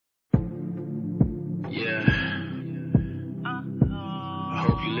Yeah, I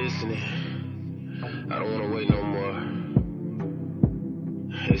hope you're listening. I don't want to wait no more.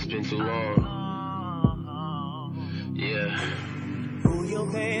 It's been too long. Yeah. Pull your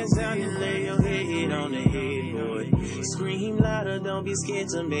pants down and lay your head on the headboard. Scream louder, don't be scared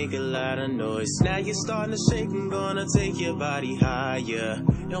to make a lot of noise. Now you're starting to shake, I'm gonna take your body higher.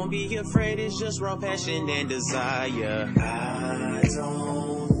 Don't be afraid, it's just raw passion and desire. I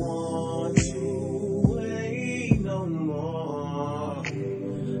don't want to wait no more.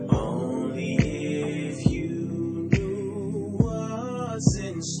 Only if you knew what's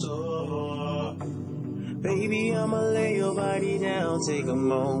in store. Baby, I'ma lay your body down, take a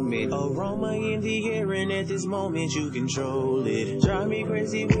moment. Aroma in the air, and at this moment you control it. Drive me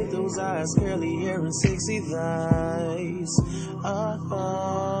crazy with those eyes, curly hair and sexy thighs.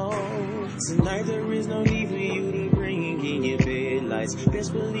 Oh, tonight there is no need for you to bring in your bed lights.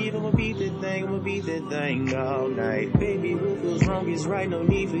 Best believe I'ma beat that thing all night. Baby, what feels wrong is right, no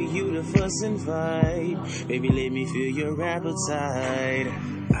need for you to fuss and fight. Baby, let me feel your appetite.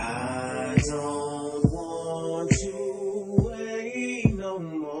 I don't want to wait no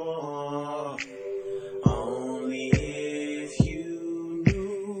more. Only if you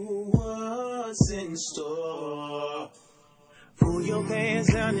knew what's in store. Pull your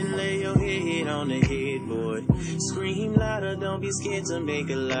pants down and lay your head on the headboard. Scream louder, don't be scared to make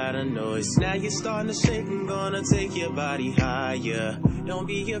a lot of noise. Now you're starting to shake, I'm gonna take your body higher. Don't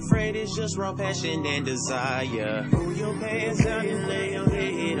be afraid, it's just raw passion and desire. Pull your pants down and lay your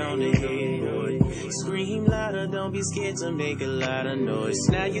head on the headboard. Scream louder, don't be scared to make a lot of noise.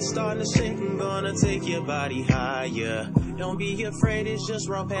 Now you're starting to shake, I'm gonna take your body higher. Don't be afraid, it's just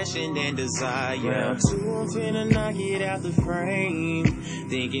raw passion and desire. Round two, I'm finna knock it out the frame.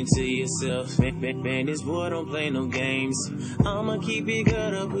 Thinking to yourself, man, this boy don't play no games. I'ma keep it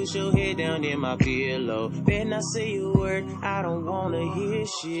good up, put your head down in my pillow. Better not say a word, I don't wanna hear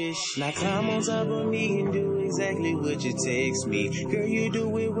shit. Now climb on top of me and do exactly what you text me. Girl, you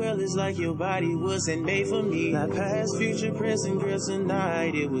do it well, it's like your body wasn't made for me. Not past, future, present, girl,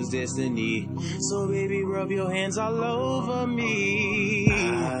 tonight it was destiny. So baby, rub your hands all over me.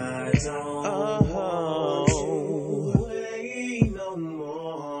 I don't want to wait no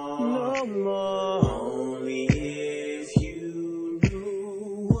more. Only if you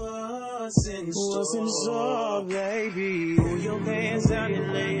knew what's in store, baby. Pull your pants down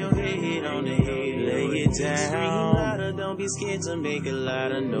and lay your head on the head. Lay it down. Scream louder, don't be scared to make a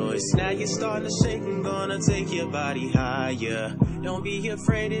lot of noise. Now you're starting to shake, I'm gonna take your body higher. Don't be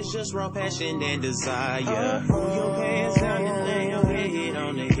afraid, it's just raw passion and desire. Pull your pants down and lay your head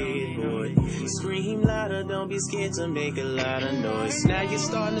on the headboard. Scream louder, don't be scared to make a lot of noise. Now you're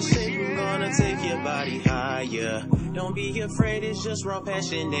starting to shake, I'm gonna take your body higher. Don't be afraid, it's just raw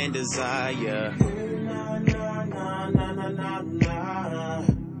passion and desire. Na na na na na na na.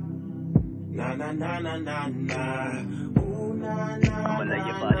 Na na na na na na. Ooh, na na. I'ma lay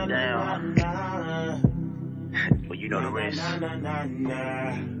your body down. Well, you know the rest.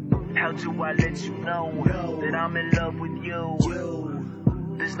 How do I let you know that I'm in love with you?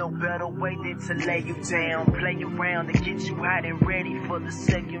 There's no better way than to lay you down, play around and get you hot and ready for the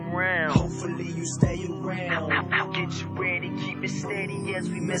second round. Hopefully you stay around. I'll get you ready, keep it steady as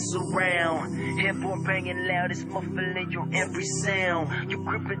we mess around. Headboard banging loud, it's muffling your every sound. You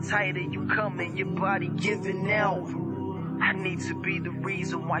gripping tighter, you coming, your body giving out. I need to be the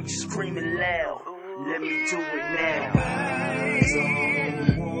reason why you screaming loud. Let me do it now. I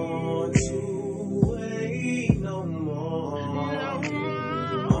don't want to wait no more.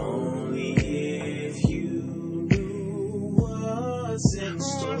 Only if you knew what's in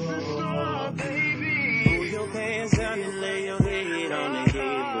store, baby. Pull your pants down and lay your head on the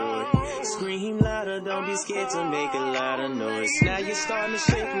headboard. Scream louder, don't be scared to make a lot of noise. Now you're starting to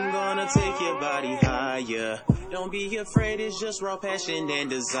shake, I'm gonna take your body higher. Don't be afraid, it's just raw passion and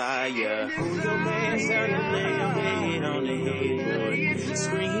desire. Pull your pants down and lay your head on the headboard.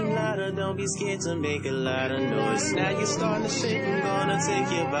 Scream louder, don't be scared to make a lot of noise. Now you're starting to shake, I'm gonna take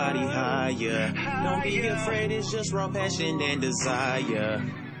your body higher. Don't be afraid, it's just raw passion and desire.